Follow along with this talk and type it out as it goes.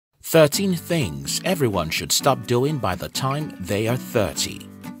13 things everyone should stop doing by the time they are 30.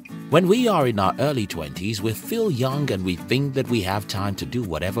 When we are in our early 20s, we feel young and we think that we have time to do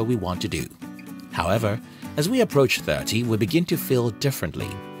whatever we want to do. However, as we approach 30, we begin to feel differently.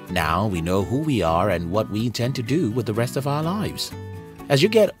 Now we know who we are and what we intend to do with the rest of our lives. As you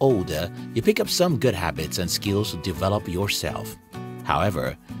get older, you pick up some good habits and skills to develop yourself.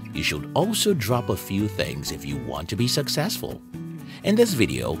 However, you should also drop a few things if you want to be successful. In this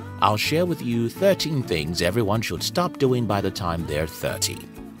video, I'll share with you 13 things everyone should stop doing by the time they're 30.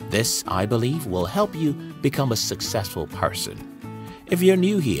 This, I believe, will help you become a successful person. If you're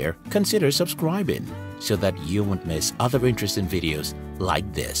new here, consider subscribing so that you won't miss other interesting videos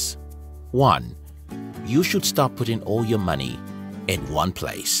like this. 1. You should stop putting all your money in one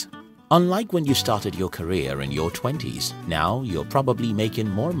place. Unlike when you started your career in your 20s, now you're probably making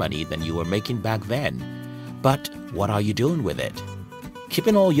more money than you were making back then. But what are you doing with it?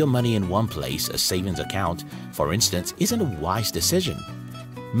 Keeping all your money in one place, a savings account, for instance, isn't a wise decision.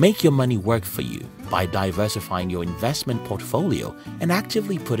 Make your money work for you by diversifying your investment portfolio and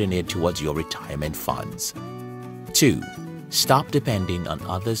actively putting it towards your retirement funds. 2. Stop depending on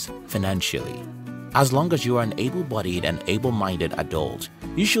others financially. As long as you are an able-bodied and able-minded adult,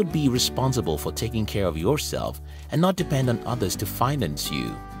 you should be responsible for taking care of yourself and not depend on others to finance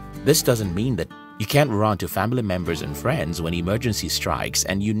you. This doesn't mean that you can't run to family members and friends when emergency strikes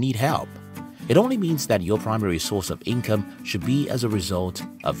and you need help. It only means that your primary source of income should be as a result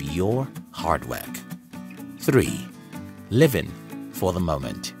of your hard work. 3. Living for the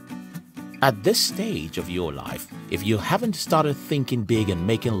moment. At this stage of your life, if you haven't started thinking big and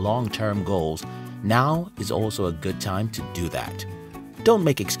making long-term goals, now is also a good time to do that. Don't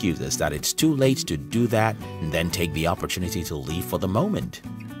make excuses that it's too late to do that and then take the opportunity to live for the moment.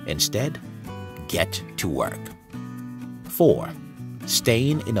 Instead, get to work. 4.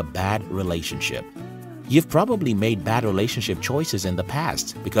 Staying in a bad relationship. You've probably made bad relationship choices in the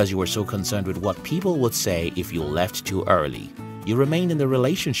past because you were so concerned with what people would say if you left too early. You remained in the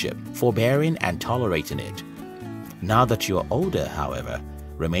relationship, forbearing and tolerating it. Now that you're older, however,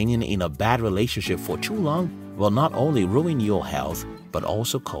 remaining in a bad relationship for too long will not only ruin your health but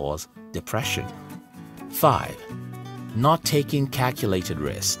also cause depression. 5. Not taking calculated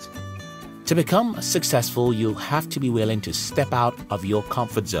risks. To become successful, you have to be willing to step out of your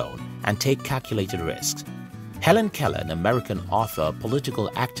comfort zone and take calculated risks. Helen Keller, an American author, political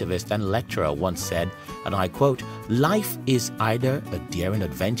activist, and lecturer, once said, and I quote, "Life is either a daring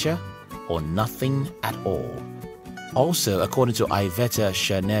adventure or nothing at all." Also, according to Iveta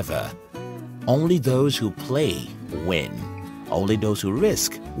Cherneva, only those who play win. Only those who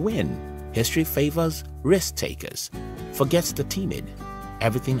risk win. History favors risk takers, forgets the timid.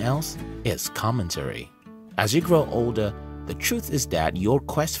 Everything else is commentary. As you grow older, the truth is that your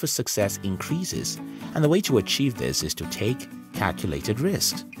quest for success increases, and the way to achieve this is to take calculated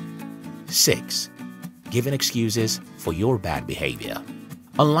risks. 6. Giving excuses for your bad behavior.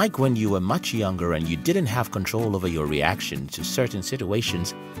 Unlike when you were much younger and you didn't have control over your reaction to certain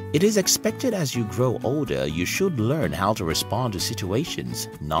situations, it is expected as you grow older you should learn how to respond to situations,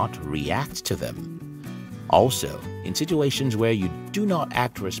 not react to them. Also, in situations where you do not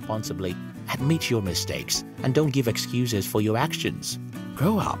act responsibly, admit your mistakes and don't give excuses for your actions.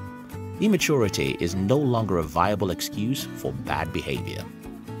 Grow up. Immaturity is no longer a viable excuse for bad behavior.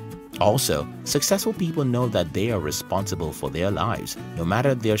 Also, successful people know that they are responsible for their lives, no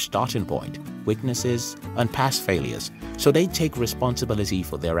matter their starting point, weaknesses, and past failures, so they take responsibility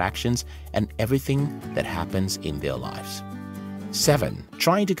for their actions and everything that happens in their lives. 7.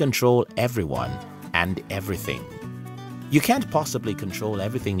 Trying to control everyone and everything. You can't possibly control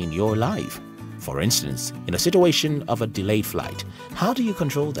everything in your life. For instance, in a situation of a delayed flight, how do you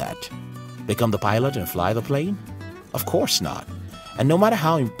control that? Become the pilot and fly the plane? Of course not. And no matter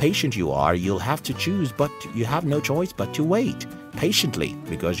how impatient you are, you'll have to choose, but you have no choice but to wait patiently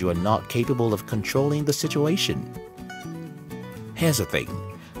because you are not capable of controlling the situation. Here's the thing,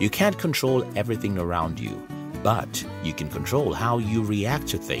 you can't control everything around you, but you can control how you react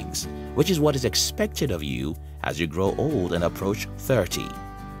to things, which is what is expected of you as you grow old and approach 30.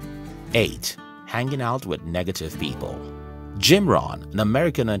 8. Hanging out with negative people. Jim Rohn, an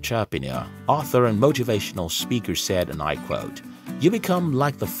American entrepreneur, author, and motivational speaker said, and I quote, "You become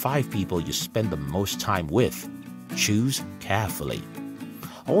like the 5 people you spend the most time with. Choose carefully."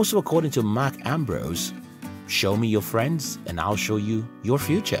 Also, according to Mark Ambrose, show me your friends and I'll show you your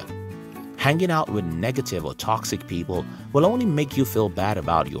future. Hanging out with negative or toxic people will only make you feel bad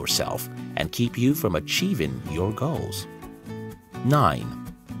about yourself and keep you from achieving your goals. 9.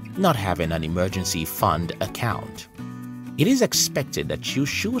 Not having an emergency fund account. It is expected that you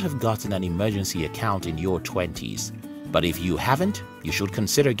should have gotten an emergency account in your 20s. But if you haven't, you should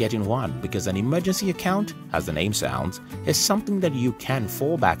consider getting one, because an emergency account, as the name sounds, is something that you can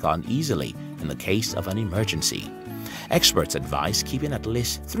fall back on easily in the case of an emergency. Experts advise keeping at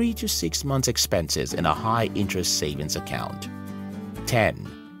least 3 to 6 months' expenses in a high-interest savings account. 10.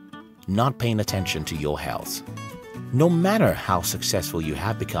 Not paying attention to your health. No matter how successful you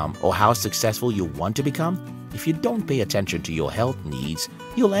have become or how successful you want to become, if you don't pay attention to your health needs,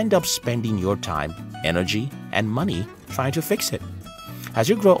 you'll end up spending your time, energy, and money trying to fix it. As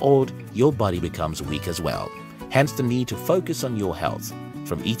you grow old, your body becomes weak as well. Hence the need to focus on your health,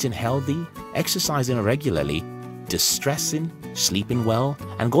 from eating healthy, exercising regularly, distressing, sleeping well,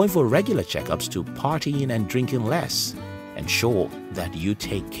 and going for regular checkups to partying and drinking less. Ensure that you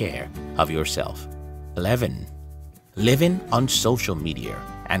take care of yourself. 11. Living on social media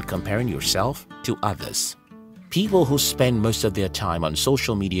and comparing yourself to others. People who spend most of their time on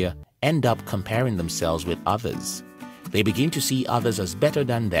social media end up comparing themselves with others. They begin to see others as better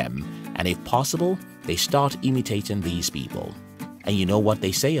than them, and if possible, they start imitating these people. And you know what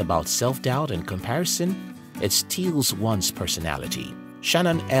they say about self-doubt and comparison? It steals one's personality.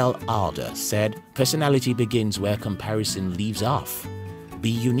 Shannon L. Alder said, "Personality begins where comparison leaves off.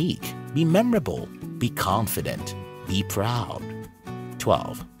 Be unique, be memorable, be confident, be proud."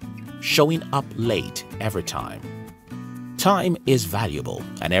 12. Showing up late every time. Time is valuable,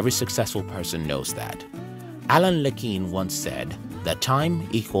 and every successful person knows that. Alan Lekeen once said that time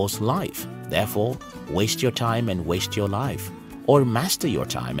equals life. Therefore, waste your time and waste your life, or master your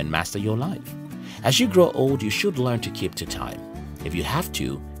time and master your life. As you grow old, you should learn to keep to time. If you have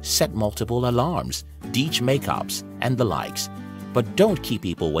to, set multiple alarms, ditch makeups, and the likes. But don't keep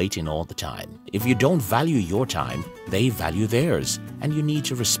people waiting all the time. If you don't value your time, they value theirs, and you need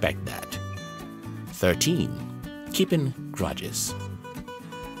to respect that. 13. Keeping grudges.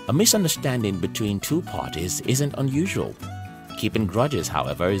 A misunderstanding between two parties isn't unusual. Keeping grudges,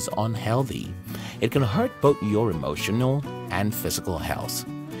 however, is unhealthy. It can hurt both your emotional and physical health.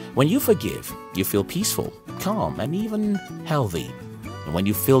 When you forgive, you feel peaceful, calm, and even healthy. And when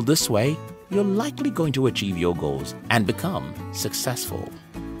you feel this way, you're likely going to achieve your goals and become successful.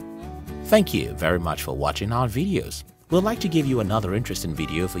 Thank you very much for watching our videos. We'd like to give you another interesting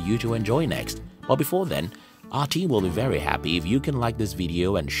video for you to enjoy next. But before then, our team will be very happy if you can like this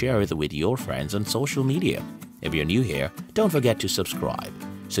video and share it with your friends on social media. If you're new here, don't forget to subscribe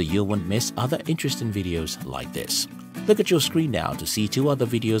so you won't miss other interesting videos like this. Look at your screen now to see 2 other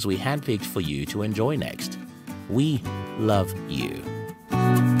videos we handpicked for you to enjoy next. We love you.